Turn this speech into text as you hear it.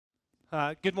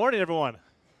Good morning, everyone.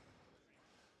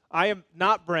 I am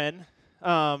not Bren.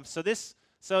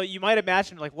 So you might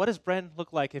imagine, like, what does Bren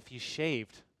look like if he's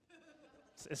shaved?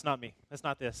 It's not me. It's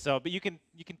not this. But you can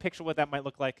picture what that might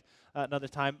look like another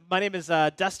time. My name is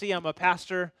Dusty. I'm a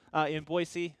pastor in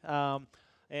Boise,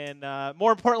 and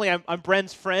more importantly, I'm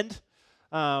Bren's friend.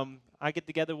 I get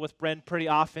together with Bren pretty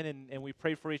often, and we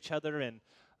pray for each other and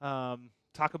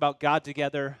talk about God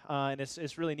together. And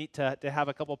it's really neat to have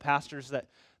a couple pastors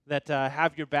that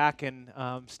have your back and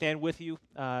stand with you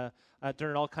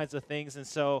during all kinds of things. And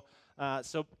so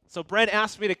Brent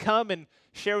asked me to come and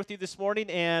share with you this morning,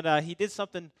 and he did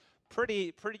something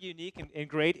pretty unique and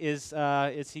great. Is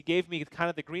he gave me kind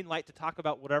of the green light to talk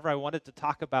about whatever I wanted to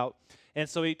talk about. And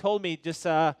so he told me just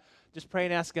pray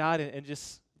and ask God and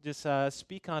just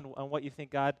speak on what you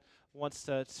think God wants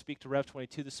to speak to Rev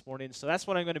 22 this morning. So that's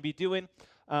what I'm going to be doing.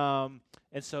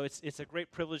 And so it's a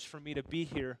great privilege for me to be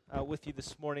here with you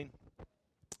this morning.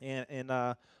 And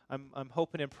I'm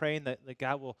hoping and praying that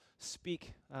God will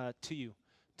speak to you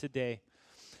today.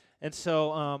 And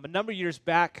so a number of years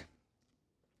back,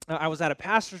 I was at a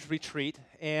pastor's retreat,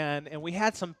 and we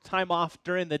had some time off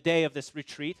during the day of this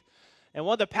retreat. And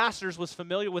one of the pastors was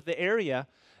familiar with the area,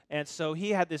 and so he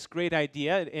had this great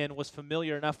idea and was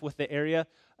familiar enough with the area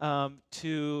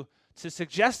to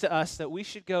suggest to us that we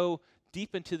should go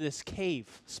deep into this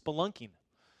cave, spelunking.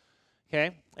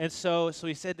 Okay, and so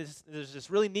he said there's this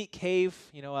really neat cave,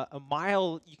 a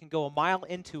mile, you can go a mile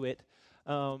into it,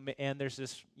 and there's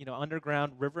this,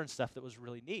 underground river and stuff that was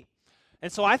really neat.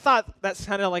 And so I thought that's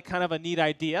kind of a neat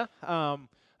idea.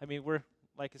 We're,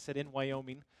 like I said, in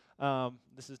Wyoming.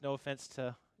 This is no offense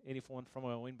to anyone from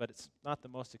Wyoming, but it's not the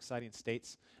most exciting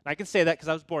states. And I can say that because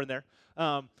I was born there.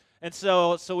 And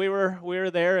so we were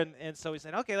there, and so we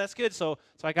said, okay, that's good. So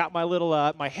I got my little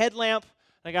my headlamp,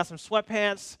 and I got some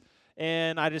sweatpants.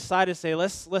 And I decided to say,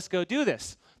 let's go do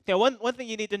this. Okay, one thing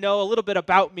you need to know a little bit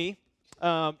about me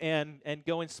and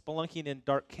going spelunking in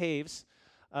dark caves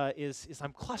is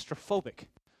I'm claustrophobic.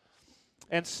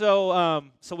 And so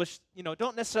which,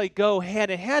 don't necessarily go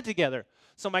hand in hand together.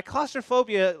 So my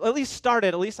claustrophobia at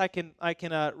least I can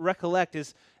recollect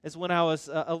is when I was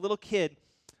a little kid.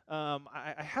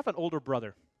 I have an older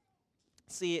brother.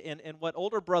 See, and what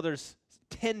older brothers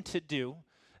tend to do,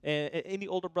 any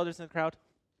older brothers in the crowd?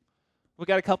 We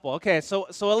got a couple. Okay, so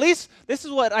at least this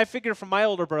is what I figured from my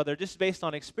older brother, just based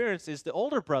on experience, is the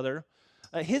older brother,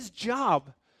 his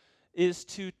job is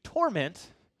to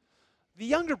torment the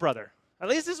younger brother. At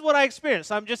least this is what I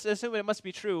experienced. I'm just assuming it must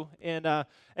be true. And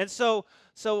so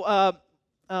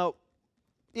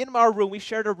in our room, we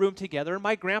shared a room together, and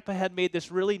my grandpa had made this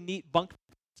really neat bunk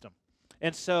system.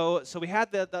 And so we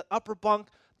had the upper bunk,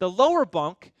 the lower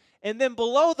bunk, and then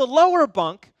below the lower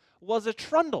bunk was a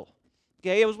trundle.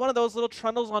 Okay, it was one of those little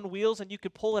trundles on wheels, and you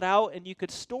could pull it out, and you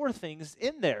could store things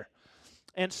in there.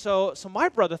 And so my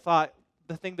brother thought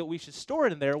the thing that we should store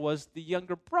in there was the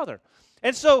younger brother.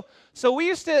 And so we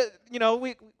used to,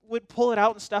 we would pull it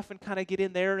out and stuff and kind of get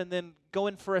in there and then go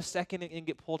in for a second and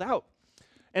get pulled out.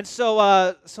 And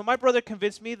so my brother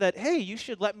convinced me that, hey, you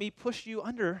should let me push you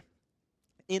under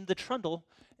in the trundle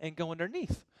and go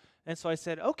underneath. And so I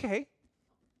said, okay.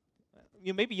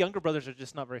 Maybe younger brothers are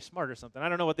just not very smart or something. I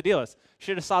don't know what the deal is.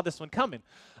 Should have saw this one coming.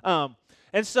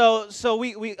 And so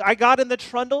I got in the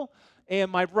trundle, and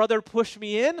my brother pushed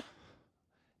me in.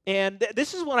 And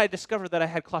this is when I discovered that I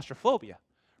had claustrophobia,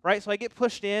 right? So I get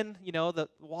pushed in, the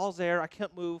wall's there, I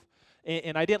can't move,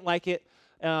 and I didn't like it.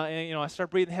 And I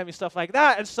started breathing heavy, stuff like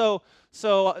that. And so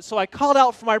I called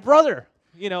out for my brother.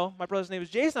 My brother's name is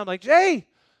Jason. I'm like, Jay,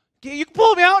 you can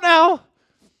pull me out now.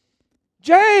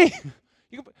 Jay.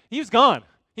 He was gone.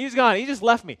 He just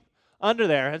left me under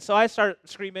there. And so I started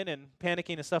screaming and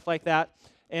panicking and stuff like that.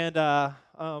 And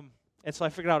so I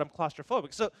figured out I'm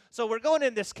claustrophobic. So we're going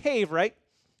in this cave, right?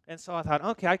 And so I thought,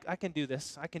 okay, I can do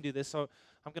this. So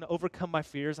I'm going to overcome my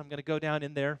fears. I'm going to go down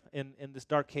in there in this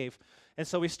dark cave. And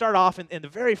so we start off, and the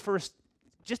very first,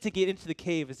 just to get into the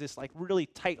cave, is this like really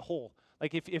tight hole.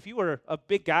 Like if you were a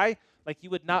big guy, like you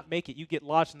would not make it. You get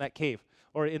lodged in that cave.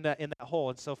 Or in that hole.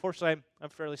 And so fortunately, I'm a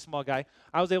fairly small guy.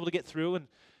 I was able to get through, and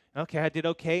okay, I did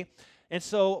okay. And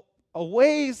so a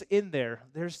ways in there,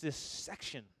 there's this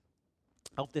section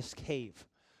of this cave,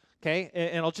 okay?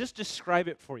 And I'll just describe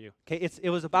it for you, okay? It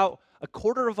was about a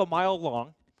quarter of a mile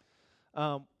long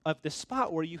of this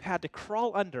spot where you had to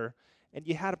crawl under, and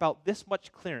you had about this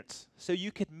much clearance. So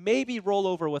you could maybe roll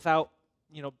over without,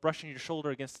 brushing your shoulder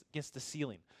against the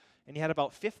ceiling. And you had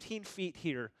about 15 feet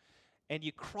here, and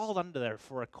you crawled under there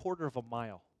for a quarter of a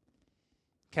mile,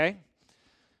 okay?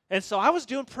 And so I was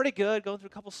doing pretty good, going through a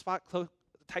couple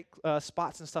tight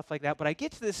spots and stuff like that. But I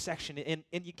get to this section, and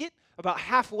you get about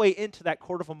halfway into that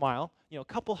quarter of a mile, a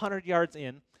couple 100 yards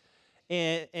in,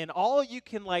 and all you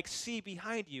can see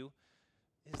behind you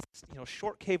is this,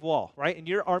 short cave wall, right? And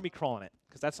you're army crawling it,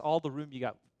 because that's all the room you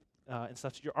got and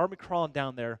stuff. So you're army crawling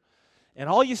down there, and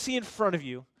all you see in front of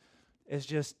you is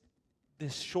just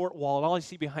this short wall, and all you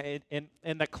see behind it,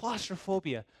 and the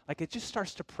claustrophobia, it just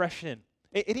starts to press in.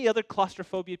 Any other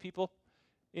claustrophobia people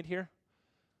in here?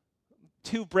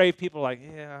 Two brave people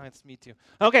yeah, it's me too.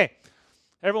 Okay,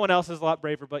 everyone else is a lot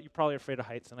braver, but you're probably afraid of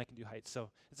heights, and I can do heights, so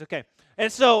it's okay.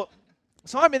 And so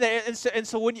I'm in there, and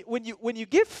so when you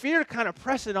get fear kind of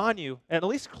pressing on you, and at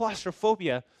least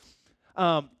claustrophobia,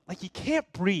 you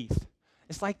can't breathe.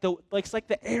 It's like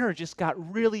the air just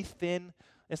got really thin.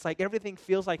 It's like everything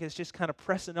feels like it's just kind of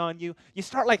pressing on you. You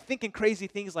start thinking crazy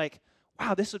things like,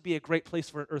 wow, this would be a great place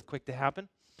for an earthquake to happen,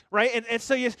 right? And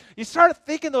so you start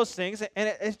thinking those things,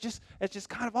 and it just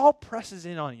kind of all presses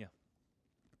in on you.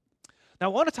 Now,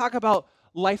 I want to talk about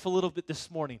life a little bit this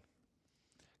morning,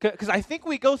 because I think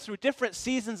we go through different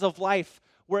seasons of life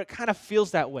where it kind of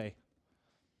feels that way,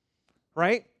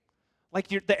 right?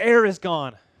 The air is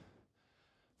gone.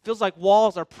 Feels like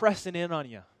walls are pressing in on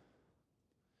you.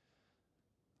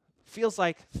 Feels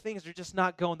like things are just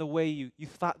not going the way you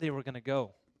thought they were going to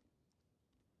go.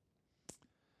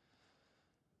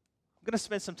 I'm going to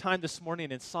spend some time this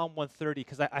morning in Psalm 130,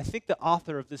 because I think the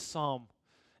author of this psalm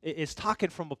is talking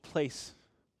from a place,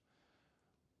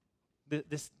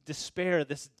 this despair,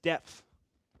 this depth.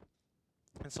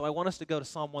 And so I want us to go to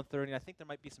Psalm 130. I think there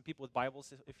might be some people with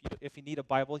Bibles. If you need a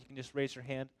Bible, you can just raise your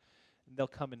hand, and they'll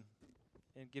come and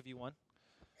give you one.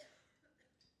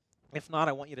 If not,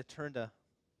 I want you to turn to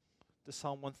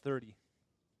Psalm 130.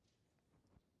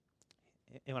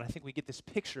 And I think we get this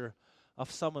picture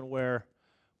of someone where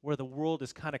the world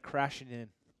is kind of crashing in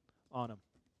on him.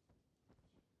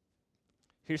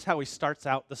 Here's how he starts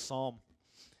out the psalm.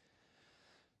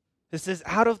 It says,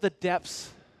 "Out of the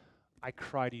depths I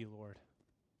cry to you, Lord."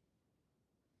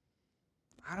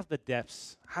 Out of the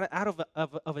depths, out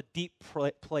of a deep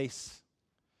place.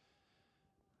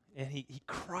 And he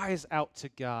cries out to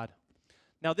God.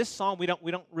 Now, this psalm, we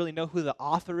don't really know who the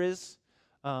author is.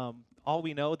 All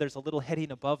we know, there's a little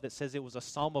heading above that says it was a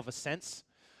psalm of ascents.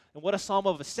 And what a psalm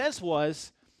of ascents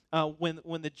was,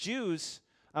 when the Jews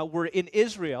were in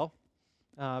Israel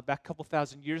back a couple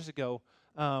thousand years ago,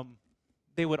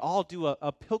 they would all do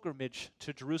a pilgrimage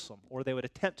to Jerusalem, or they would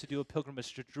attempt to do a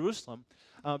pilgrimage to Jerusalem,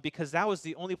 because that was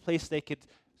the only place they could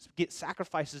get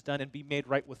sacrifices done and be made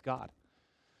right with God.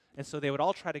 And so they would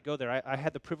all try to go there. I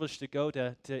had the privilege to go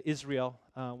to Israel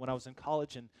when I was in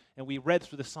college, and we read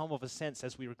through the Psalm of Ascents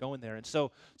as we were going there. And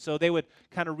so they would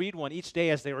kind of read one each day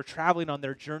as they were traveling on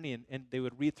their journey, and they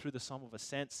would read through the Psalm of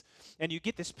Ascents. And you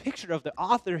get this picture of the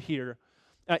author here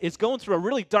is going through a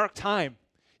really dark time.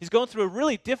 He's going through a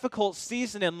really difficult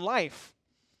season in life.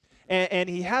 And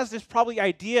he has this probably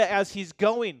idea as he's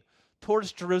going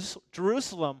towards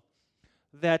Jerusalem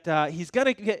that he's going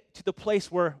to get to the place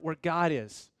where God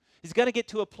is. He's going to get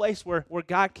to a place where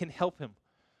God can help him,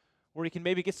 where he can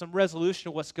maybe get some resolution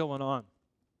of what's going on.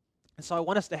 And so I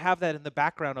want us to have that in the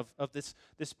background of this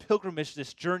pilgrimage,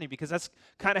 this journey, because that's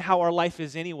kind of how our life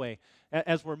is anyway,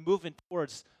 as we're moving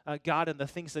towards God and the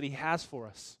things that he has for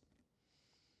us.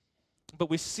 But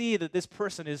we see that this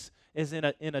person is in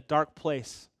a dark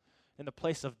place, in the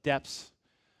place of depths.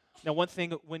 Now, one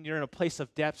thing when you're in a place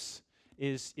of depths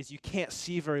is you can't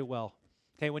see very well.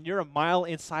 Okay, when you're a mile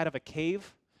inside of a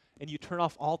cave and you turn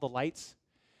off all the lights,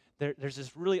 there's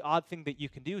this really odd thing that you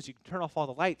can do is you can turn off all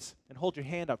the lights and hold your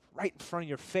hand up right in front of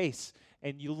your face,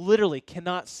 and you literally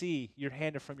cannot see your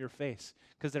hand from your face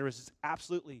because there is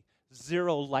absolutely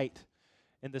zero light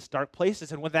in this dark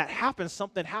places. And when that happens,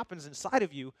 something happens inside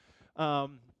of you,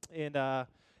 and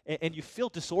you feel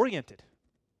disoriented,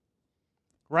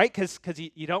 right? Because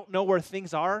you don't know where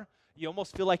things are. You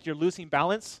almost feel like you're losing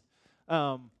balance.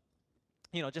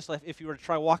 Just like if you were to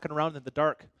try walking around in the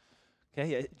dark.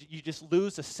 Okay, you just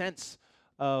lose a sense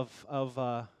of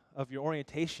your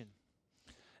orientation.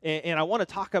 And I want to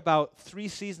talk about 3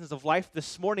 seasons of life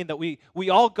this morning that we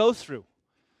all go through.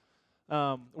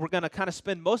 We're going to kind of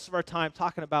spend most of our time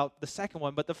talking about the second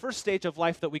one, but the first stage of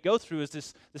life that we go through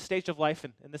is the stage of life,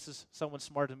 and this is someone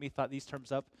smarter than me thought these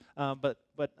terms up, but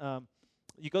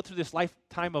you go through this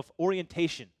lifetime of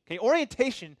orientation. Okay,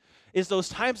 orientation is those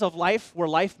times of life where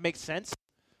life makes sense,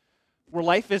 where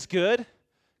life is good.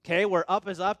 Okay, where up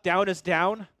is up, down is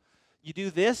down. You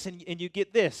do this and you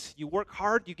get this. You work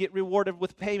hard, you get rewarded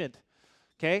with payment.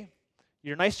 Okay,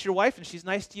 you're nice to your wife and she's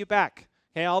nice to you back.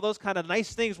 Okay, all those kind of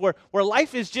nice things where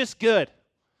life is just good.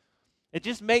 It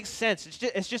just makes sense.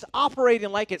 It's just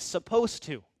operating like it's supposed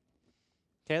to.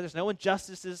 Okay, there's no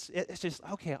injustices. It's just,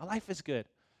 okay, life is good.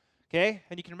 Okay,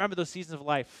 and you can remember those seasons of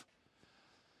life.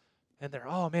 And they're,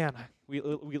 oh man, we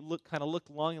look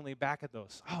longingly back at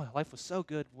those. Oh, life was so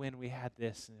good when we had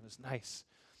this, and it was nice.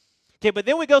 Okay, but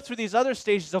then we go through these other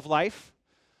stages of life,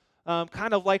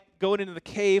 kind of like going into the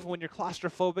cave when you're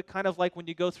claustrophobic, kind of like when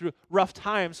you go through rough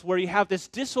times where you have this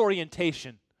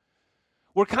disorientation,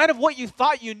 where kind of what you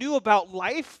thought you knew about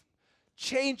life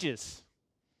changes,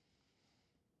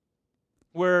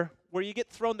 where you get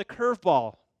thrown the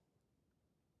curveball,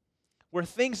 where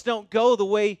things don't go the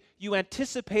way you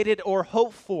anticipated or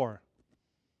hoped for.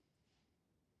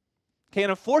 Okay,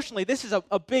 and unfortunately, this is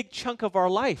a big chunk of our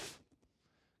life.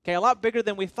 Okay, a lot bigger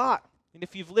than we thought. And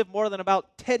if you've lived more than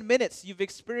about 10 minutes, you've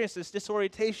experienced this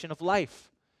disorientation of life.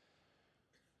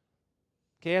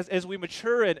 Okay, as we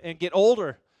mature and get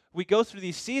older, we go through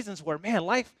these seasons where, man,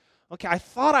 life, okay, I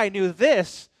thought I knew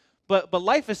this, but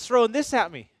life is throwing this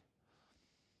at me.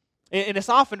 And it's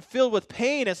often filled with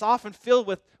pain. It's often filled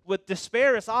with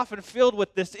despair. It's often filled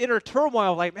with this inner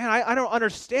turmoil. Like, man, I don't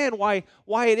understand why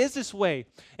it is this way.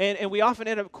 And we often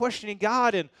end up questioning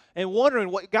God and wondering,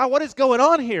 God, what is going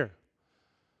on here?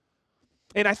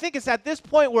 And I think it's at this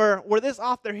point where this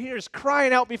author here is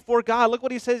crying out before God. Look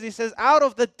what he says. He says, out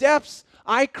of the depths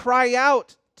I cry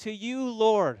out to you,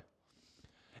 Lord.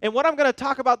 And what I'm going to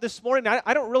talk about this morning,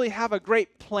 I don't really have a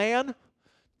great plan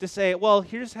to say, well,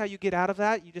 here's how you get out of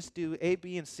that. You just do A,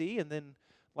 B, and C, and then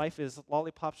life is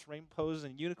lollipops, rainbows,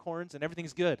 and unicorns, and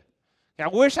everything's good. Okay, I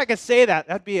wish I could say that.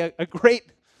 That'd be a great,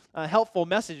 helpful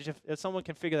message if someone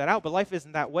can figure that out, but life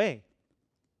isn't that way.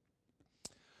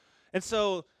 And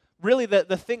so, really,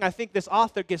 the thing I think this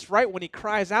author gets right when he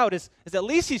cries out is at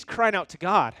least he's crying out to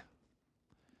God.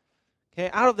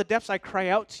 Okay, out of the depths I cry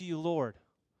out to you, Lord.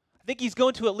 I think he's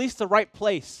going to at least the right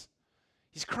place.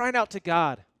 He's crying out to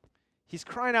God. He's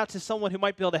crying out to someone who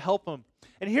might be able to help him.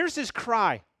 And here's his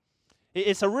cry.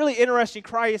 It's a really interesting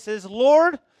cry. He says,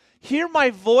 Lord, hear my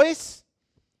voice.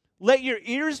 Let your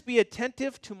ears be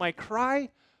attentive to my cry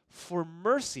for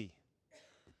mercy.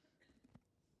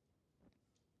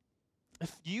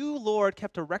 If you, Lord,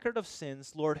 kept a record of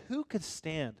sins, Lord, who could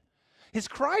stand? His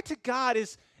cry to God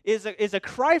is a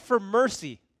cry for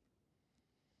mercy.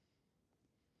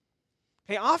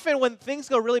 Hey, often when things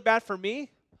go really bad for me,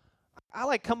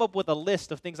 I come up with a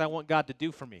list of things I want God to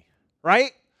do for me,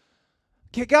 right?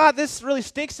 Okay, God, this really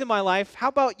stinks in my life. How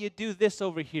about you do this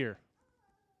over here?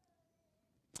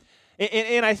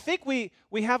 And I think we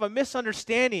have a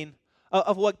misunderstanding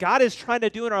of what God is trying to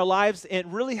do in our lives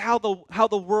and really how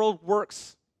the world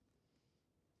works.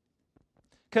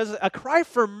 Because a cry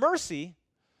for mercy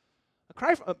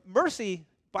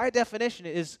by definition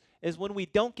is when we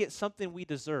don't get something we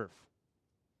deserve.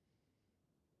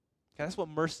 Okay, that's what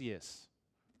mercy is,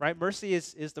 right? Mercy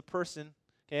is the person,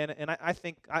 okay, and I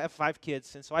think I have 5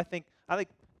 kids, and so I think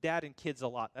dad and kids a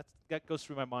lot. That goes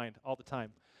through my mind all the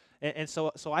time, and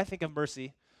so I think of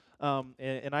mercy,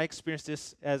 and I experienced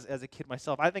this as a kid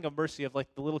myself. I think of mercy of like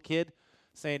the little kid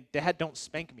saying, "Dad, don't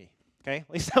spank me." Okay, at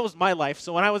least that was my life.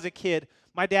 So when I was a kid,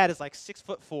 my dad is like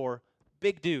 6'4",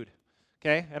 big dude.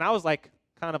 Okay, and I was like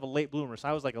kind of a late bloomer, so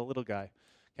I was like a little guy.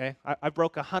 Okay, I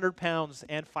broke 100 pounds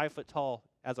and 5 foot tall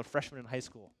as a freshman in high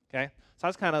school, okay? So I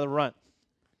was kind of the runt,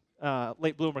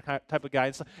 late bloomer type of guy.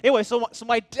 And so, anyway, so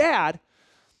my dad,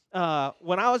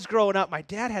 when I was growing up, my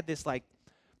dad had this, like,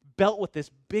 belt with this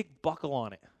big buckle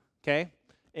on it, okay?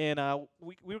 And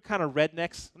we were kind of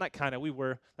rednecks. Not kind of, we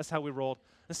were. That's how we rolled.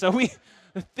 And so we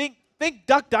think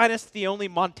Duck Dynasty, only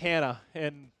Montana.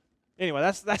 And anyway,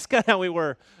 that's kind of how we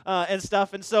were and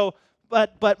stuff. And so,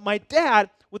 but my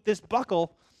dad, with this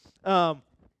buckle,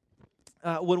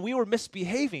 when we were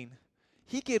misbehaving,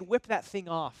 he could whip that thing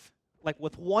off, like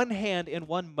with one hand in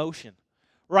one motion,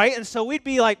 right? And so we'd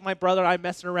be like my brother and I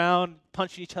messing around,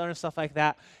 punching each other and stuff like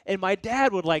that, and my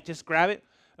dad would like just grab it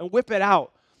and whip it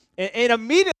out, and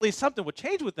immediately something would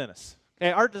change within us.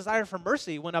 Okay, our desire for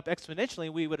mercy went up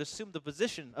exponentially. We would assume the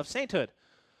position of sainthood,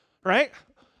 right?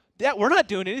 Yeah, we're not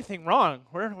doing anything wrong.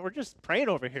 We're just praying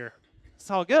over here.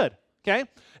 It's all good. Okay,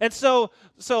 and so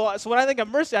when I think of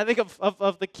mercy, I think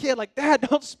of the kid like, Dad,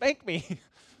 don't spank me,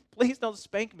 please don't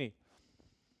spank me.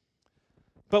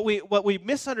 But we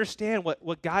misunderstand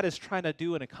what God is trying to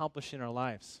do and accomplish in our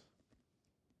lives.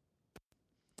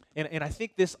 And I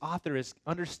think this author is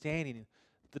understanding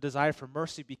the desire for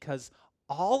mercy because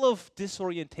all of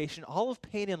disorientation, all of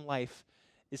pain in life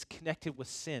is connected with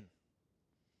sin.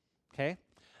 Okay,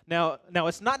 now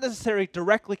it's not necessarily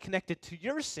directly connected to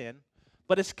your sin,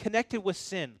 but it's connected with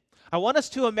sin. I want us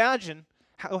to imagine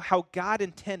how God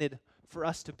intended for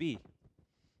us to be.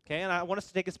 Okay, and I want us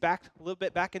to take us back a little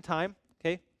bit back in time,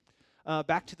 okay,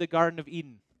 back to the Garden of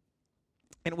Eden.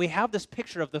 And we have this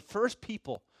picture of the first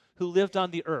people who lived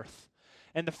on the earth.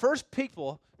 And the first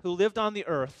people who lived on the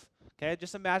earth, okay,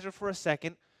 just imagine for a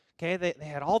second, okay, they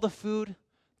had all the food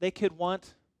they could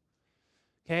want,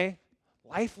 okay,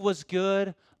 life was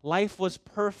good, life was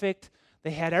perfect,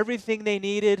 they had everything they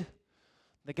needed.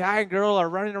 The guy and girl are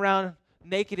running around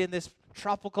naked in this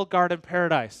tropical garden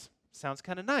paradise. Sounds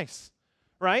kind of nice,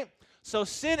 right? So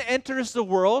sin enters the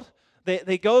world.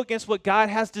 They go against what God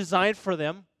has designed for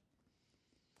them.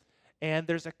 And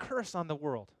there's a curse on the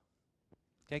world.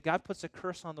 Okay, God puts a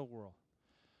curse on the world.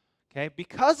 Okay,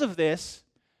 because of this,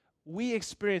 we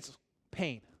experience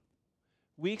pain.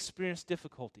 We experience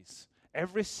difficulties.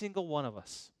 Every single one of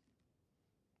us.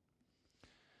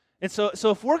 And so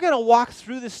if we're going to walk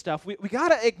through this stuff, we got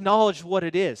to acknowledge what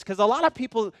it is. Because a lot of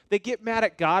people, they get mad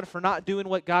at God for not doing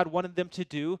what God wanted them to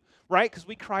do, right? Because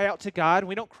we cry out to God.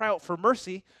 We don't cry out for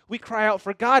mercy. We cry out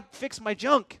for God, fix my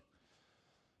junk.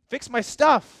 Fix my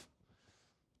stuff.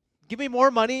 Give me more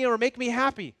money or make me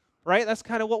happy, right? That's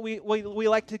kind of what we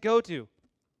like to go to.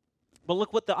 But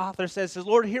look what the author says. He says,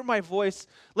 Lord, hear my voice.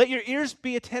 Let your ears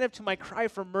be attentive to my cry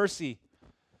for mercy.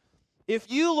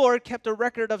 If you, Lord, kept a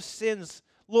record of sins,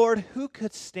 Lord, who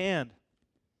could stand?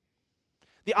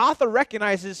 The author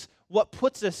recognizes what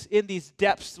puts us in these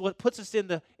depths, what puts us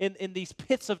in these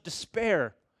pits of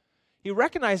despair. He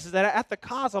recognizes that at the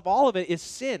cause of all of it is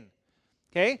sin.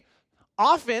 Okay?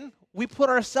 Often, we put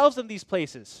ourselves in these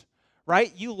places,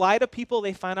 right? You lie to people,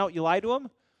 they find out you lied to them.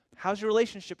 How's your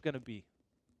relationship going to be?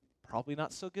 Probably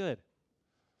not so good.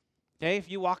 Okay? If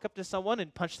you walk up to someone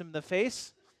and punch them in the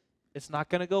face, it's not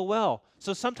going to go well.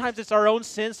 So sometimes it's our own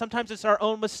sins, sometimes it's our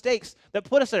own mistakes that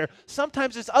put us there.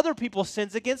 Sometimes it's other people's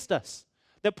sins against us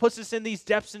that puts us in these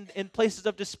depths and places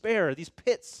of despair, these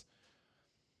pits.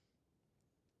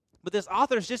 But this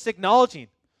author is just acknowledging,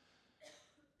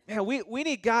 man, we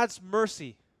need God's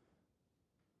mercy.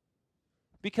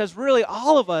 Because really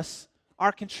all of us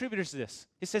are contributors to this.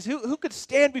 He says, who could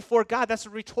stand before God? That's a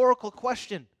rhetorical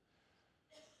question.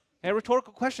 And a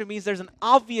rhetorical question means there's an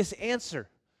obvious answer.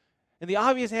 And the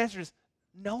obvious answer is,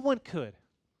 no one could.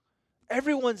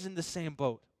 Everyone's in the same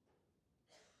boat.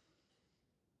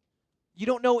 You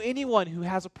don't know anyone who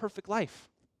has a perfect life.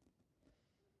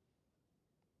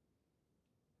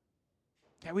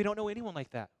 Yeah, we don't know anyone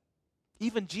like that.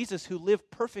 Even Jesus, who lived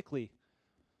perfectly,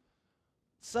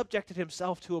 subjected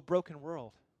himself to a broken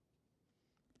world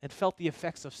and felt the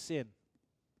effects of sin.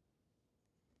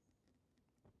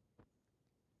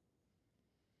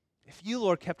 If you,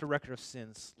 Lord, kept a record of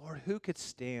sins, Lord, who could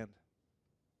stand?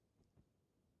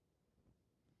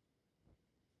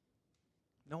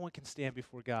 No one can stand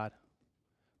before God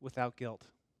without guilt.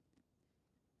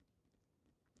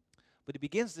 But he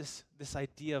begins this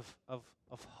idea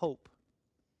of hope.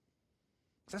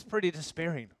 That's pretty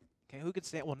despairing. Okay, who can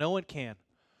stand? Well, no one can.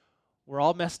 We're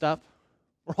all messed up.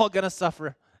 We're all going to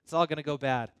suffer. It's all going to go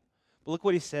bad. But look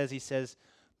what he says. He says,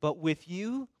 but with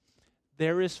you,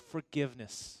 there is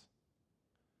forgiveness.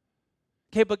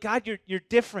 Okay, but God, you're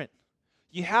different.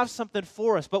 You have something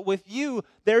for us. But with you,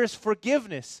 there is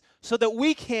forgiveness so that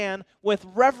we can, with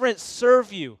reverence,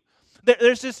 serve you.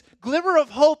 There's this glimmer of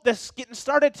hope that's getting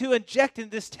started to inject in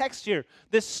this text here,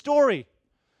 this story.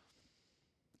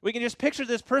 We can just picture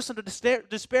this person to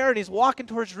despair, and he's walking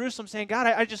towards Jerusalem saying, God,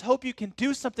 I just hope you can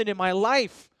do something in my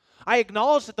life. I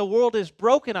acknowledge that the world is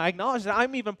broken. I acknowledge that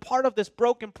I'm even part of this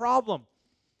broken problem.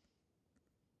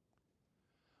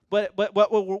 But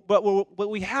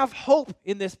we have hope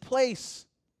in this place.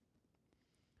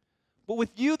 But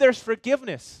with you, there's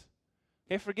forgiveness.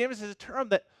 Okay, forgiveness is a term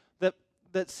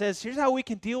that says, here's how we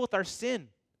can deal with our sin.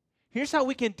 Here's how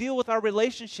we can deal with our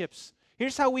relationships.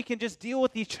 Here's how we can just deal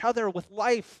with each other, with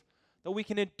life, that we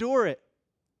can endure it.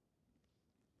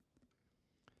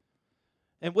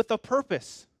 And with a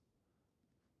purpose,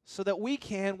 so that we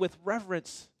can, with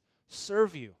reverence,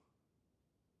 serve you.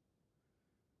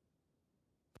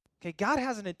 Okay, God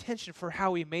has an intention for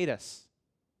how he made us.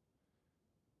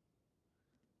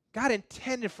 God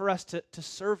intended for us to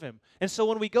serve him. And so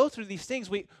when we go through these things,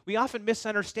 we often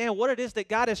misunderstand what it is that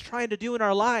God is trying to do in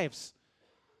our lives.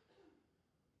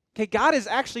 Okay, God is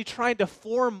actually trying to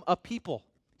form a people.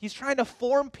 He's trying to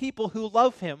form people who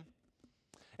love him.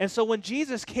 And so when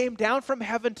Jesus came down from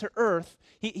heaven to earth,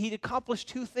 he accomplished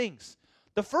two things.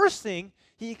 The first thing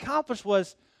he accomplished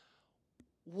was,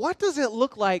 what does it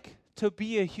look like to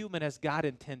be a human as God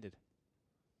intended?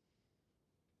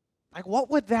 Like, what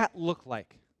would that look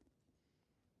like?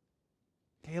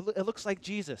 Okay, it looks like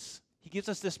Jesus. He gives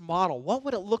us this model. What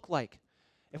would it look like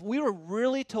if we were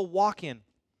really to walk in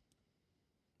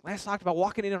Lance talked about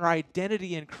walking in our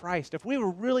identity in Christ. If we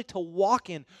were really to walk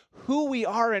in who we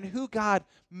are and who God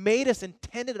made us,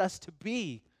 intended us to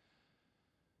be,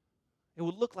 it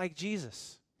would look like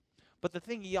Jesus. But the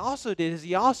thing he also did is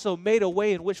he also made a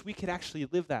way in which we could actually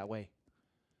live that way.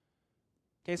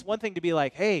 Okay, it's one thing to be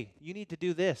like, hey, you need to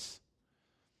do this.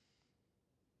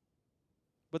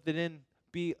 But then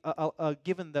be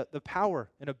given the power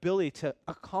and ability to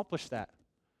accomplish that.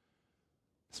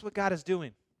 That's what God is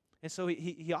doing. And so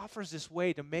he offers this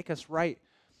way to make us right.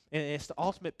 And it's the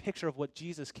ultimate picture of what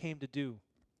Jesus came to do.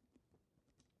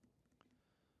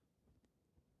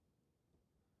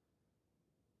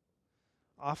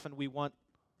 Often we want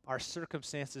our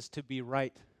circumstances to be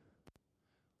right.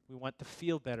 We want to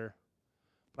feel better.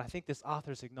 But I think this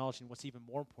author is acknowledging what's even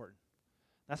more important.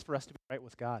 That's for us to be right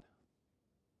with God.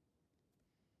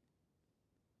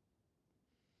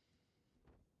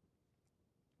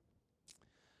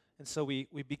 And so we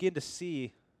begin to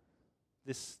see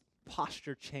this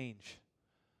posture change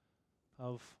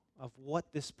of what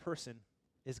this person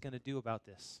is going to do about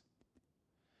this.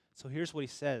 So here's what he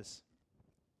says.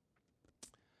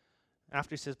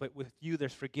 After he says, but with you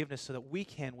there's forgiveness so that we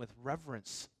can with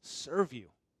reverence serve you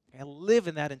and live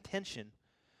in that intention.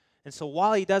 And so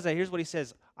while he does that, here's what he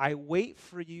says. I wait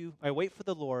for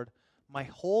the Lord. My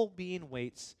whole being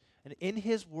waits, and in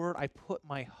his word I put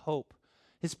my hope.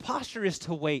 His posture is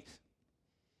to wait.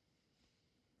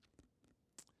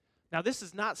 Now, this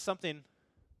is not something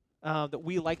that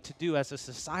we like to do as a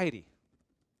society.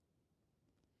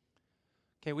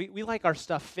 Okay, we like our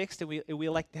stuff fixed, and we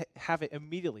like to have it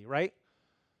immediately, right?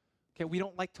 Okay, we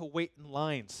don't like to wait in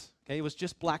lines. Okay, it was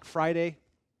just Black Friday,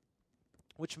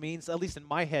 which means, at least in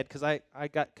my head, because I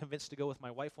got convinced to go with my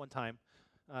wife one time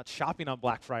shopping on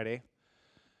Black Friday,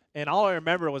 and all I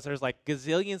remember was there's like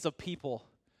gazillions of people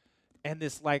and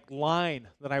this like line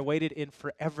that I waited in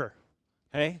forever,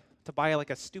 okay, to buy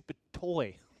like a stupid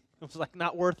toy. It was like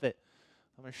not worth it.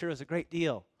 I'm sure it was a great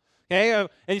deal. Okay,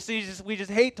 and so we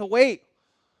just hate to wait.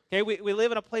 Okay, we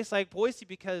live in a place like Boise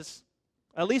because,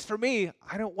 at least for me,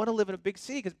 I don't want to live in a big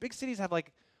city because big cities have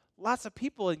like lots of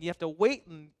people and you have to wait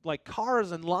in like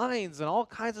cars and lines and all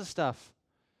kinds of stuff.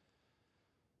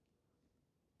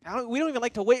 We don't even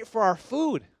like to wait for our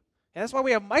food. And that's why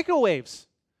we have microwaves,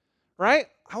 right?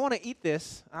 I want to eat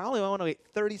this. I only want to wait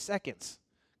 30 seconds,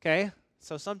 okay?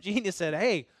 So some genius said,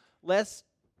 hey, let's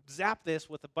zap this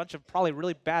with a bunch of probably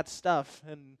really bad stuff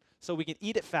and so we can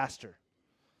eat it faster.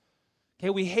 Okay,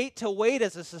 we hate to wait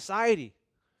as a society.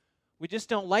 We just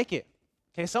don't like it.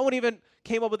 Okay, someone even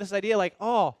came up with this idea like,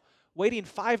 oh, waiting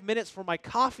 5 minutes for my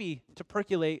coffee to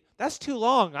percolate, that's too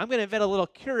long. I'm going to invent a little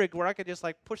Keurig where I could just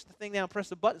like push the thing down, press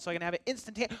the button so I can have it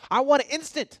instantaneous. I want it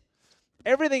instant.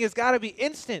 Everything has got to be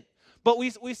instant. But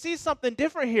we see something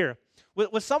different here.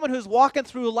 With someone who's walking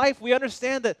through life, we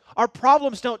understand that our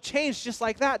problems don't change just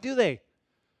like that, do they?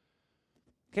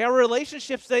 Okay, our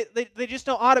relationships, they just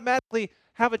don't automatically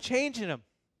have a change in them.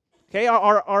 Okay,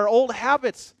 our old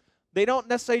habits, they don't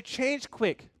necessarily change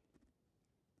quick.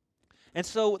 And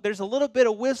so there's a little bit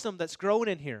of wisdom that's growing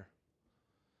in here.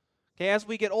 Okay, as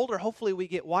we get older, hopefully we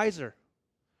get wiser.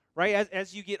 Right?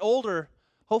 As you get older,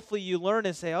 hopefully you learn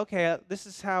and say, okay, this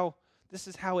is how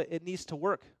it needs to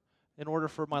work in order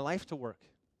for my life to work.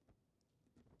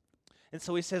 And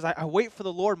so he says, I wait for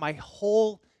the Lord, my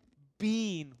whole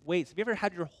being waits. Have you ever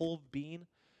had your whole being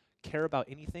care about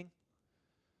anything?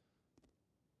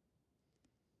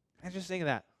 I just think of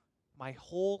that. My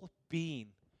whole being,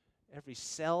 every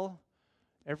cell,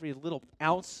 every little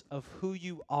ounce of who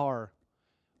you are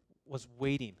was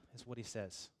waiting, is what he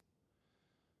says.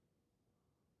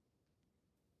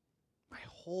 My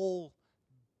whole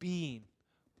being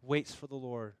waits for the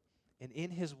Lord, and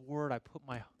in his word I put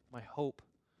my hope.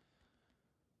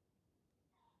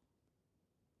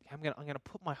 I'm gonna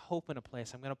put my hope in a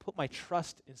place. I'm gonna put my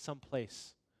trust in some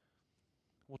place.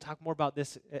 We'll talk more about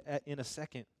this in a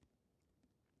second.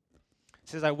 It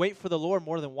says, I wait for the Lord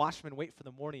more than watchmen wait for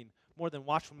the morning. More than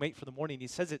watchmen wait for the morning. He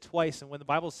says it twice, and when the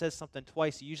Bible says something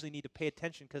twice, you usually need to pay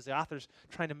attention because the author's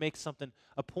trying to make something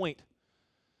a point.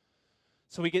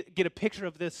 So we get a picture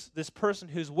of this person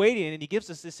who's waiting, and he gives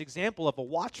us this example of a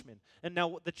watchman. And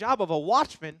now the job of a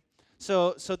watchman,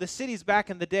 so the cities back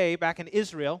in the day, back in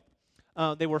Israel,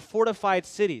 they were fortified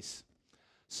cities.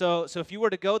 So if you were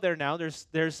to go there now, there's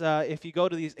if you go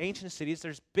to these ancient cities,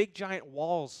 there's big giant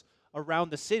walls around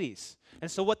the cities. And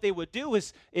so what they would do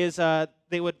is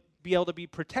they would be able to be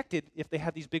protected if they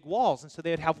had these big walls. And so they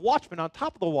would have watchmen on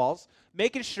top of the walls,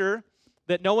 making sure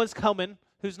that no one's coming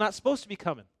who's not supposed to be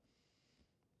coming.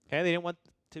 Okay, they didn't want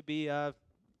to be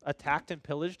attacked and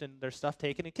pillaged and their stuff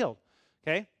taken and killed.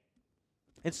 Okay?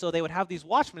 And so they would have these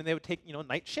watchmen, and they would take,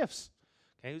 night shifts.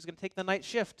 Okay, who's going to take the night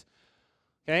shift?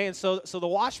 Okay, and so the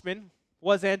watchman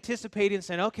was anticipating,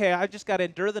 saying, okay, I've just got to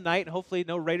endure the night, and hopefully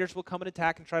no raiders will come and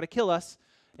attack and try to kill us.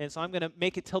 And so I'm going to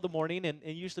make it till the morning, and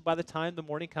usually by the time the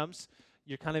morning comes,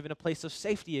 you're kind of in a place of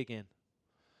safety again.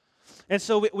 And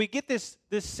so we get this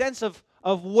sense of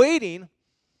waiting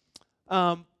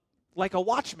like a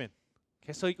watchman.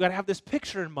 Okay, so you've got to have this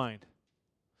picture in mind.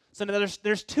 So now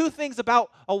there's two things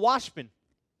about a watchman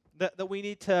that we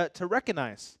need to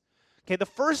recognize. Okay, the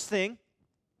first thing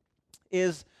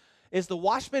is the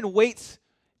watchman waits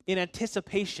in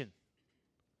anticipation.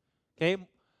 Okay,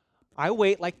 I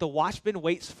wait like the watchman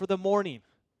waits for the morning.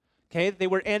 Okay, they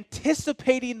were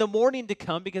anticipating the morning to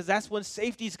come because that's when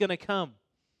safety is going to come.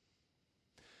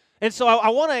 And so I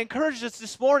want to encourage us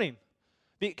this morning,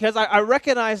 because I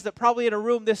recognize that probably in a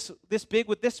room this big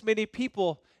with this many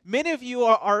people, many of you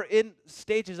are in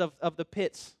stages of the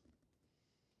pits.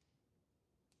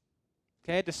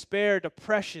 Okay, despair,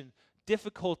 depression,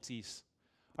 difficulties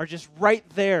are just right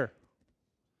there.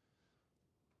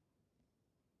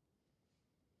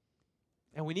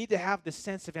 And we need to have this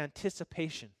sense of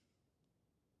anticipation.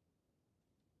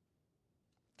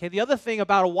 Okay, the other thing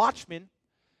about a watchman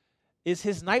is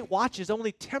his night watch is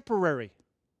only temporary.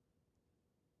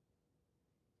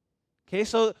 Okay,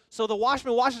 so the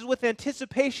watchman watches with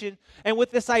anticipation and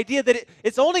with this idea that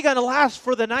it's only going to last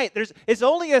for the night. It's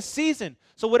only a season.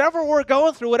 So whatever we're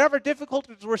going through, whatever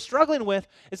difficulties we're struggling with,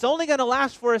 it's only going to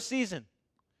last for a season.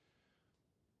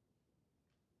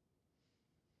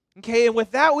 Okay, and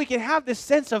with that we can have this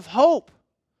sense of hope.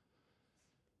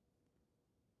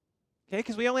 Okay,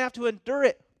 because we only have to endure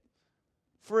it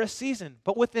for a season,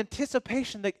 but with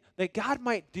anticipation that God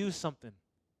might do something.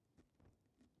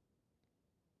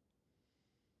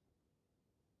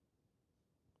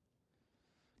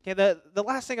 Okay, the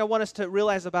last thing I want us to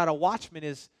realize about a watchman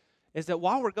is that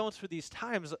while we're going through these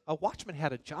times, a watchman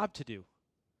had a job to do.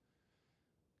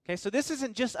 Okay, so this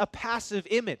isn't just a passive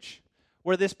image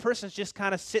where this person's just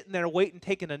kind of sitting there waiting,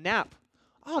 taking a nap.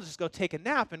 I'll just go take a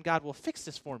nap and God will fix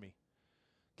this for me.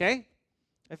 Okay?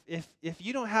 If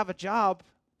you don't have a job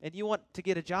and you want to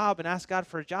get a job and ask God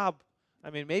for a job,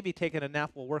 I mean, maybe taking a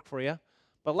nap will work for you,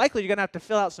 but likely you're going to have to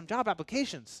fill out some job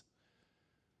applications.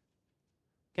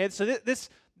 Okay, so this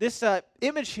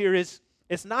image here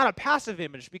it's not a passive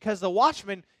image, because the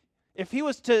watchman, if he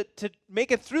was to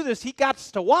make it through this, he got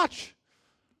to watch,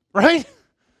 right?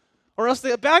 Or else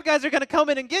the bad guys are going to come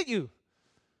in and get you.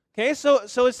 Okay, so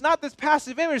it's not this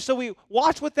passive image. So we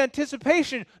watch with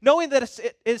anticipation, knowing that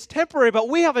it's temporary, but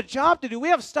we have a job to do. We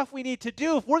have stuff we need to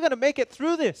do if we're going to make it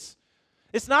through this.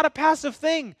 It's not a passive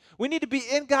thing. We need to be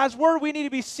in God's Word. We need to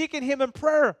be seeking Him in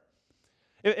prayer.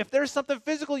 If there's something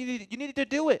physical, you need to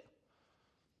do it.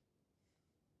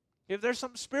 If there's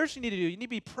something spiritual you need to do, you need to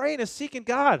be praying and seeking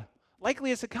God.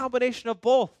 Likely it's a combination of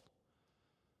both.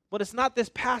 But it's not this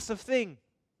passive thing.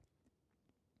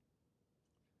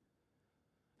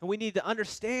 And we need to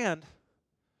understand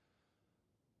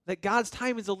that God's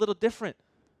timing is a little different.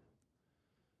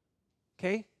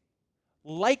 Okay?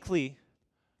 Likely,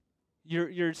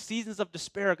 your seasons of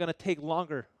despair are going to take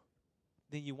longer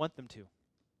than you want them to.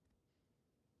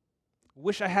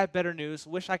 Wish I had better news.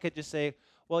 Wish I could just say,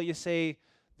 well, you say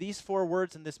these 4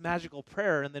 words in this magical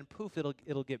prayer, and then poof,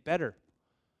 it'll get better.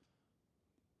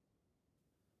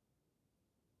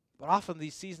 But often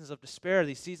these seasons of despair,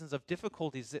 these seasons of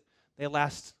difficulties, they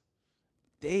last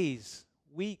days,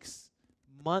 weeks,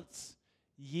 months,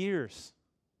 years.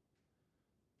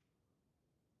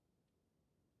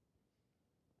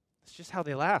 It's just how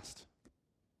they last.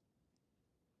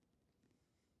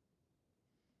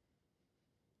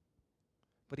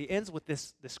 But he ends with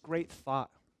this great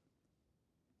thought.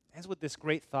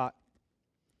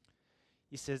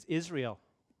 He says, Israel,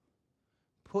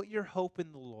 put your hope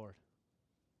in the Lord.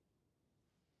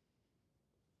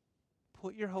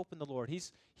 Put your hope in the Lord.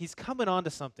 He's coming on to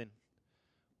something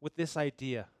with this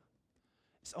idea.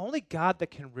 It's only God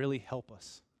that can really help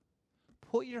us.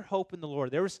 Put your hope in the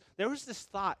Lord. There was this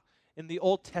thought in the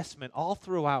Old Testament all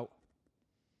throughout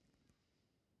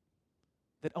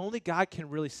that only God can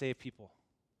really save people.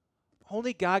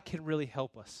 Only God can really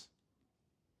help us.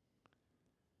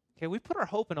 Okay, we put our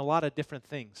hope in a lot of different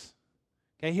things.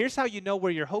 Okay, here's how you know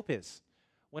where your hope is.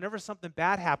 Whenever something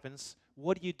bad happens,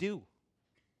 what do?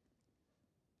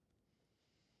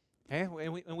 Okay,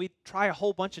 and we try a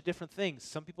whole bunch of different things.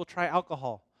 Some people try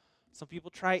alcohol. Some people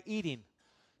try eating.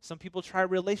 Some people try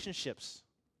relationships.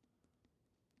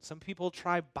 Some people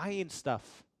try buying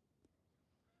stuff.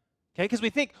 Okay, because we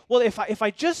think, well, if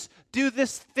I just do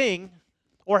this thing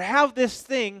or have this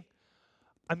thing,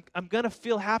 I'm going to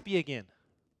feel happy again.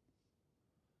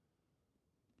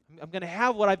 I'm going to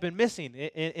have what I've been missing,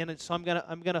 and so I'm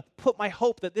going to put my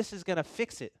hope that this is going to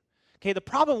fix it. Okay, the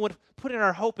problem with putting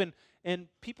our hope in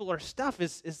people or stuff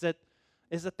is that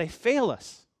they fail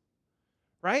us,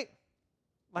 right?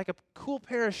 Like a cool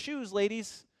pair of shoes,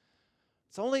 ladies,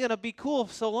 it's only going to be cool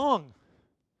so long.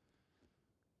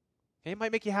 Okay, it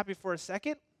might make you happy for a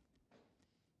second.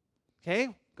 Okay,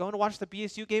 going to watch the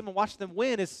BSU game and watch them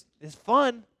win is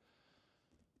fun.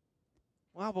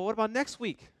 Wow, but what about next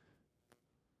week?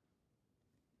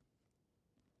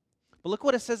 But look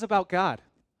what it says about God.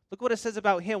 Look what it says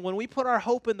about Him. When we put our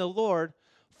hope in the Lord,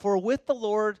 with the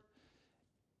Lord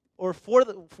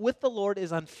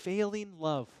is unfailing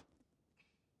love.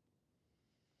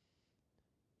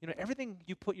 You know, everything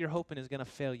you put your hope in is going to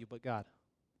fail you but God.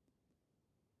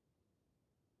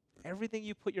 Everything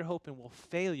you put your hope in will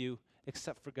fail you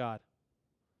except for God.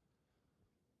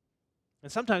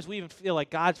 And sometimes we even feel like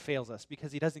God fails us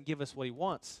because He doesn't give us what He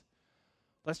wants.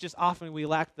 That's just often we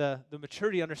lack the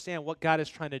maturity to understand what God is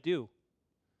trying to do.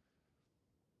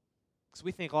 Because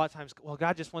we think a lot of times, well,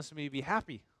 God just wants me to be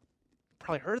happy.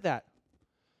 Probably heard that.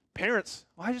 Parents,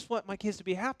 well, I just want my kids to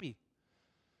be happy.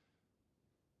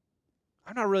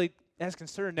 I'm not really as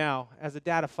concerned now as a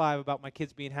dad of 5 about my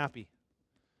kids being happy.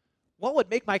 What would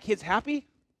make my kids happy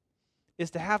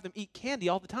is to have them eat candy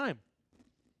all the time.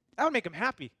 That would make them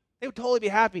happy. They would totally be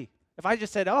happy if I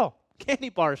just said, oh, candy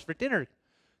bars for dinner.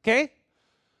 Okay?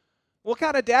 What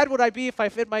kind of dad would I be if I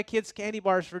fed my kids candy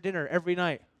bars for dinner every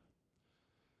night?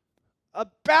 A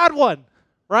bad one,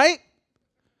 right?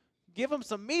 Give them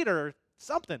some meat or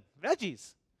something,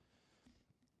 veggies.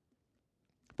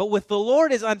 But with the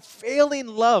Lord is unfailing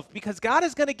love, because God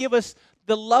is going to give us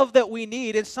the love that we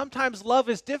need. And sometimes love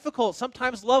is difficult.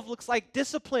 Sometimes love looks like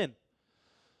discipline.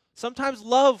 Sometimes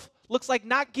love looks like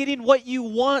not getting what you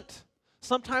want.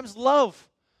 Sometimes love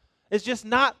is just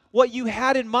not what you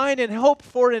had in mind and hoped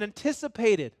for and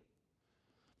anticipated.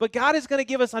 But God is going to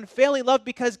give us unfailing love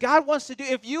because God wants to do,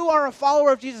 if you are a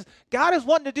follower of Jesus, God is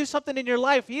wanting to do something in your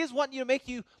life. He is wanting you to make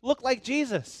you look like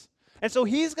Jesus. And so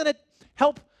He's going to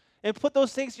help and put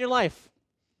those things in your life.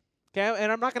 Okay,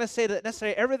 and I'm not going to say that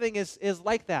necessarily everything is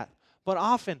like that, but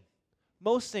often,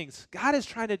 most things, God is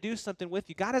trying to do something with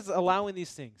you. God is allowing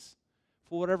these things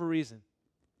for whatever reason.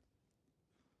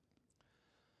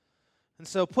 And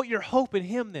so put your hope in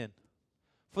Him then.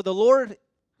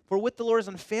 For with the Lord is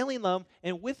unfailing love,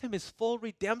 and with Him is full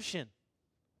redemption.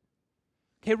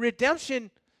 Okay,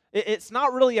 redemption, it's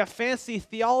not really a fancy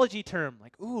theology term.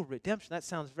 Like, ooh, redemption, that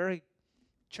sounds very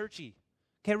churchy.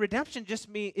 Okay, redemption just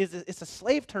means it's a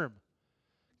slave term.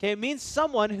 Okay, it means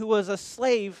someone who was a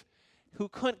slave who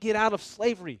couldn't get out of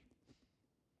slavery.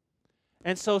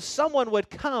 And so someone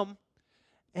would come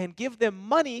and give them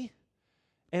money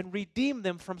and redeem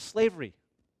them from slavery.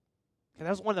 Okay, that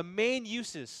was one of the main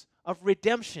uses of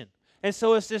redemption. And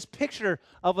so it's this picture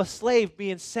of a slave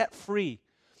being set free.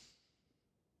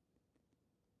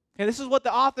 And this is what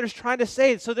the author is trying to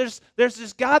say. So there's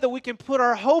this God that we can put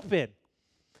our hope in.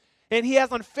 And He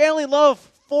has unfailing love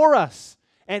for us.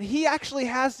 And He actually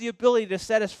has the ability to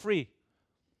set us free.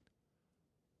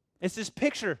 It's this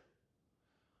picture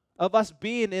of us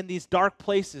being in these dark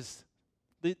places,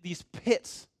 these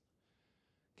pits.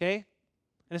 Okay?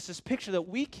 And it's this picture that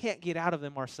we can't get out of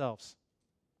them ourselves.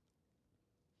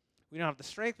 We don't have the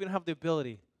strength, we don't have the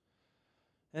ability.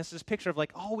 And it's this picture of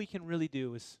like all we can really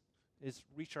do is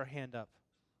reach our hand up.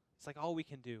 It's like all we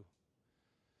can do.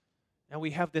 And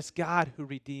we have this God who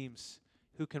redeems,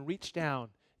 who can reach down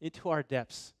into our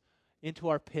depths, into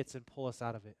our pits, and pull us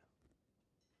out of it.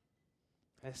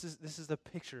 And this is the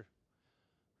picture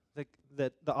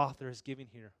that the author is giving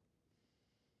here.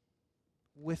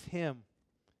 With Him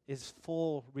is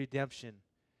full redemption.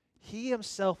 He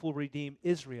Himself will redeem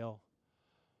Israel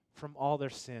from all their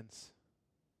sins.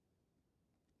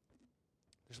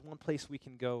 There's one place we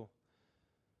can go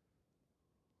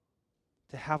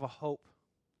to have a hope.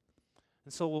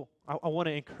 And so I want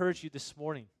to encourage you this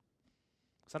morning,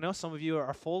 because I know some of you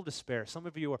are full of despair. Some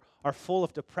of you are full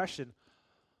of depression,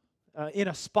 in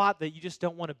a spot that you just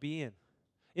don't want to be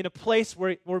in a place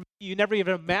where you never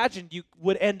even imagined you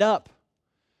would end up.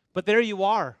 But there you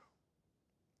are.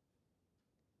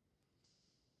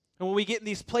 And when we get in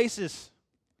these places,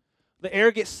 the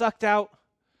air gets sucked out,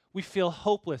 we feel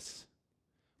hopeless.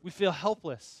 We feel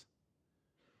helpless.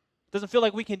 It doesn't feel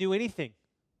like we can do anything.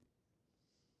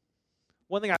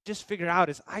 One thing I just figured out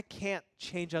is I can't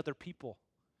change other people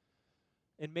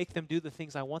and make them do the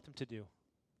things I want them to do.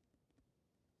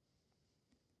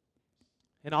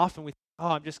 And often we think,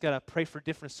 I'm just going to pray for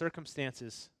different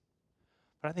circumstances.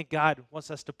 But I think God wants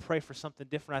us to pray for something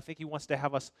different. I think He wants to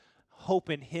have us hope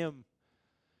in Him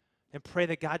and pray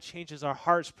that God changes our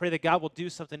hearts. Pray that God will do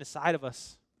something inside of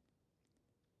us.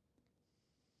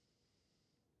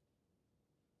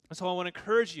 And so I want to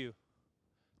encourage you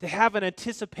to have an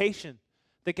anticipation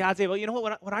that God's able. You know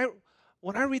what?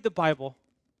 When I read the Bible,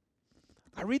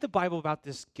 I read the Bible about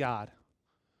this God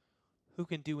who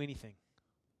can do anything,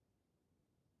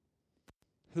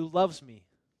 who loves me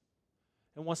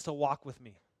and wants to walk with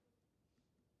me.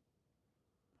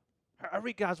 I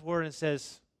read God's word and it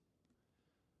says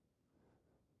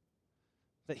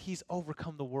that he's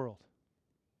overcome the world.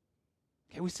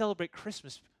 Okay, we celebrate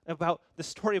Christmas about the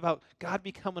story about God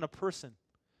becoming a person.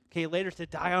 Okay, later to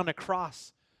die on a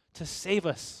cross to save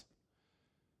us.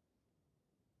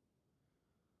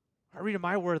 I read in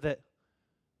my word that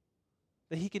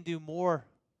he can do more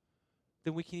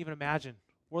than we can even imagine,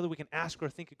 more than we can ask or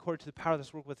think according to the power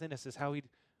that's worked within us, is how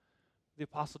the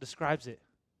apostle describes it.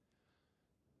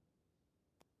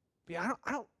 But yeah,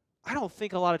 I don't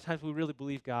think a lot of times we really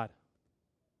believe God.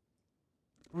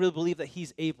 Really believe that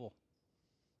he's able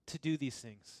to do these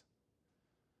things.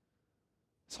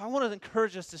 So I want to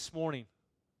encourage us this morning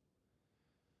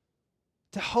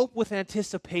to hope with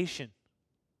anticipation.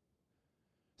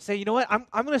 Say, you know what? I'm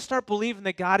going to start believing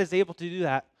that God is able to do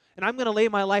that, and I'm going to lay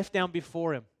my life down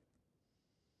before him.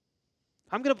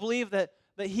 I'm going to believe that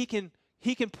he can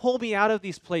pull me out of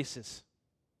these places.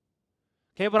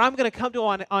 Okay, but I'm going to come to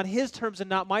on his terms and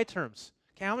not my terms.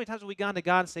 Okay, how many times have we gone to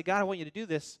God and say, God, I want you to do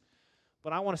this,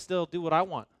 but I want to still do what I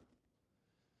want?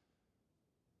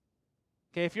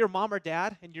 Okay, if you're a mom or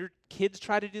dad and your kids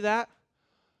try to do that,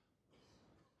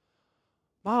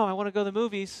 Mom, I want to go to the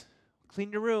movies.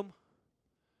 Clean your room.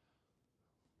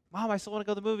 Mom, I still want to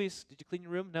go to the movies. Did you clean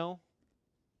your room? No.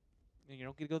 You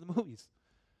don't get to go to the movies.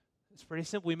 It's pretty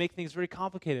simple. We make things very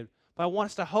complicated. But I want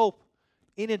us to hope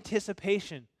in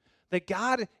anticipation that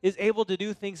God is able to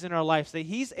do things in our lives, that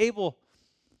he's able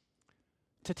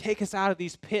to take us out of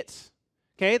these pits.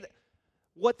 Okay?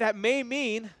 What that may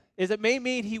mean is it may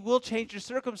mean he will change your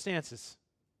circumstances.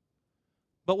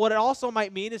 But what it also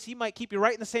might mean is he might keep you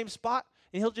right in the same spot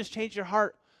and he'll just change your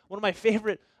heart. One of my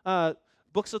favorite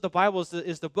books of the Bible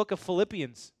is the book of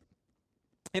Philippians.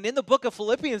 And in the book of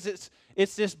Philippians,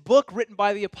 it's this book written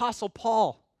by the Apostle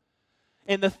Paul.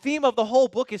 And the theme of the whole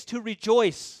book is to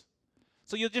rejoice.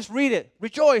 So you'll just read it.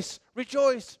 Rejoice,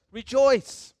 rejoice,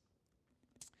 rejoice.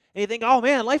 And you think, oh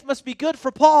man, life must be good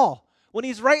for Paul when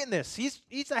he's writing this.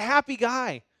 He's a happy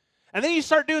guy. And then you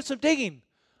start doing some digging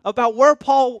about where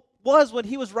Paul was when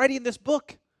he was writing this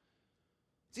book.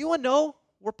 Does anyone know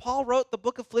where Paul wrote the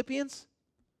book of Philippians?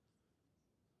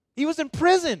 He was in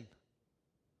prison.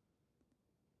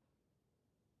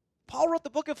 Paul wrote the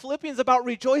book of Philippians about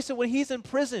rejoicing when he's in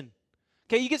prison.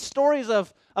 Okay, you get stories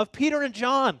of Peter and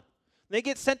John. They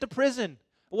get sent to prison.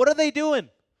 What are they doing?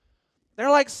 They're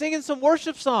like singing some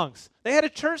worship songs. They had a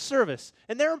church service,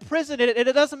 and they're in prison, and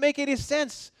it doesn't make any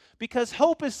sense because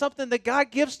hope is something that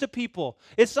God gives to people.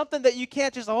 It's something that you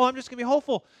can't just, I'm just going to be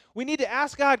hopeful. We need to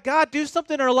ask God, God, do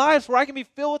something in our lives where I can be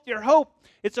filled with your hope.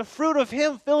 It's a fruit of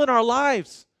him filling our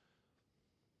lives.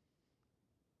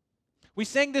 We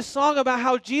sang this song about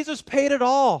how Jesus paid it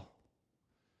all.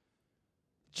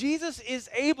 Jesus is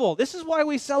able. This is why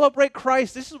we celebrate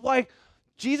Christ. This is why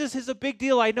Jesus is a big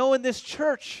deal. I know in this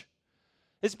church,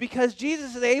 it's because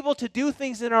Jesus is able to do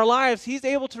things in our lives. He's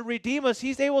able to redeem us.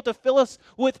 He's able to fill us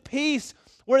with peace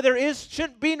where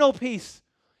shouldn't be no peace.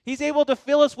 He's able to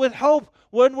fill us with hope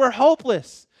when we're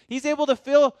hopeless. He's able to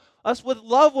fill us with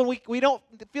love when we don't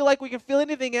feel like we can feel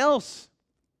anything else.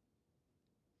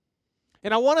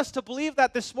 And I want us to believe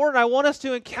that this morning. I want us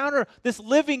to encounter this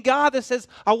living God that says,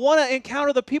 I want to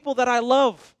encounter the people that I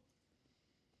love.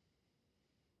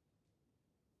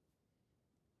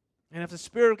 And if the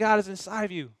Spirit of God is inside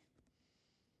of you,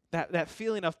 that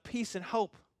feeling of peace and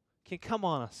hope can come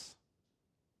on us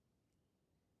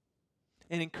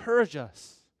and encourage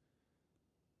us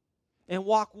and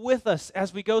walk with us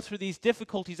as we go through these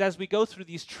difficulties, as we go through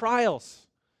these trials.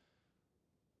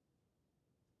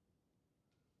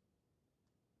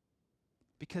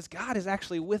 Because God is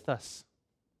actually with us.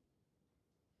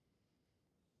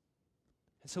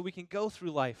 And so we can go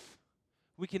through life.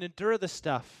 We can endure the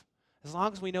stuff as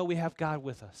long as we know we have God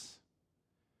with us.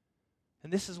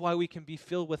 And this is why we can be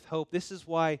filled with hope. This is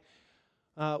why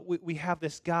we have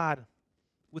this God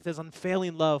with his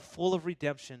unfailing love, full of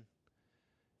redemption,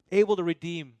 able to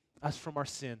redeem us from our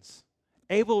sins,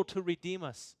 able to redeem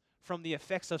us from the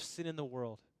effects of sin in the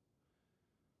world.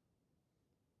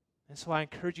 And so I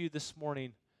encourage you this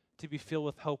morning to be filled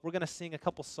with hope. We're going to sing a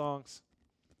couple songs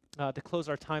to close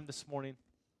our time this morning.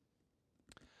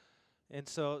 And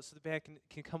so the band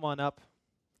can come on up.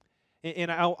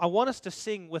 And I want us to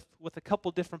sing with a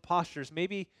couple different postures.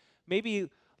 Maybe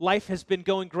life has been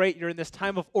going great. You're in this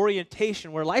time of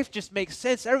orientation where life just makes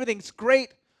sense. Everything's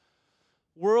great.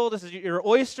 World is your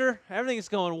oyster. Everything's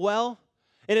going well.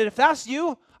 And if that's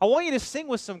you, I want you to sing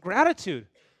with some gratitude.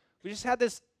 We just had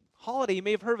this holiday. You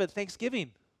may have heard of it,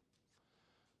 Thanksgiving.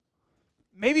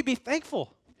 Maybe be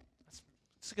thankful.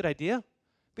 That's a good idea.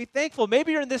 Be thankful.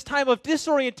 Maybe you're in this time of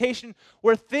disorientation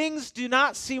where things do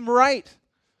not seem right.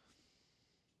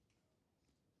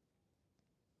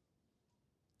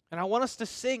 And I want us to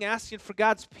sing asking for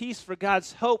God's peace, for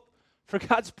God's hope, for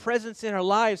God's presence in our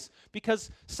lives,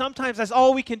 because sometimes that's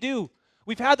all we can do.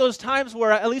 We've had those times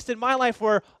where, at least in my life,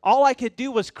 where all I could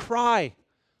do was cry.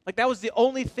 Like that was the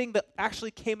only thing that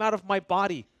actually came out of my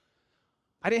body.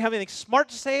 I didn't have anything smart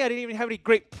to say. I didn't even have any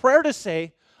great prayer to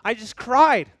say. I just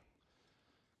cried.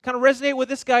 Kind of resonate with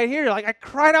this guy here. Like I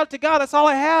cried out to God. That's all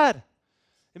I had.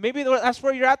 And maybe that's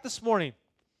where you're at this morning.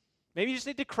 Maybe you just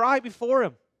need to cry before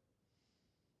Him.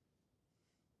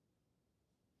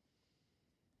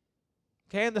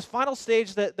 Okay, and this final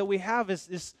stage that we have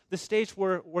is the stage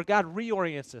where God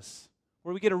reorients us,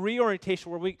 where we get a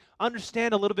reorientation, where we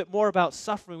understand a little bit more about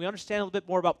suffering, we understand a little bit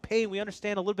more about pain, we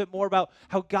understand a little bit more about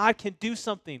how God can do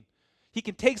something. He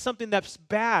can take something that's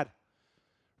bad,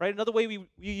 right? Another way we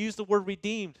use the word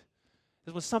redeemed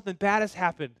is when something bad has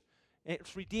happened, and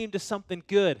it's redeemed to something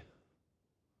good.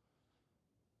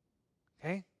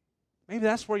 Okay? Maybe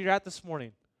that's where you're at this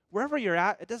morning. Wherever you're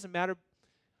at, it doesn't matter.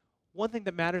 One thing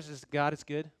that matters is that God is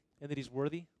good and that He's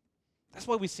worthy. That's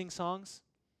why we sing songs.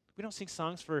 We don't sing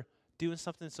songs for doing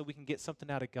something so we can get something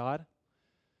out of God.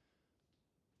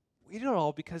 We do it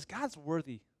all because God's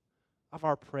worthy of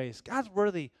our praise. God's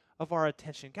worthy of our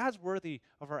attention. God's worthy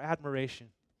of our admiration.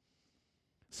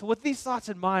 So with these thoughts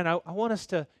in mind, I want us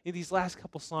to, in these last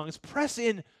couple songs, press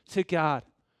in to God.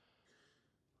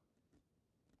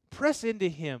 Press into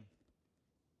Him.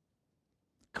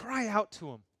 Cry out to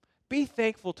Him. Be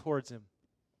thankful towards Him.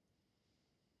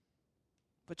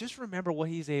 But just remember what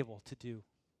He's able to do.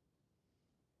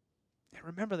 And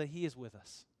remember that He is with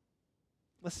us.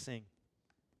 Let's sing.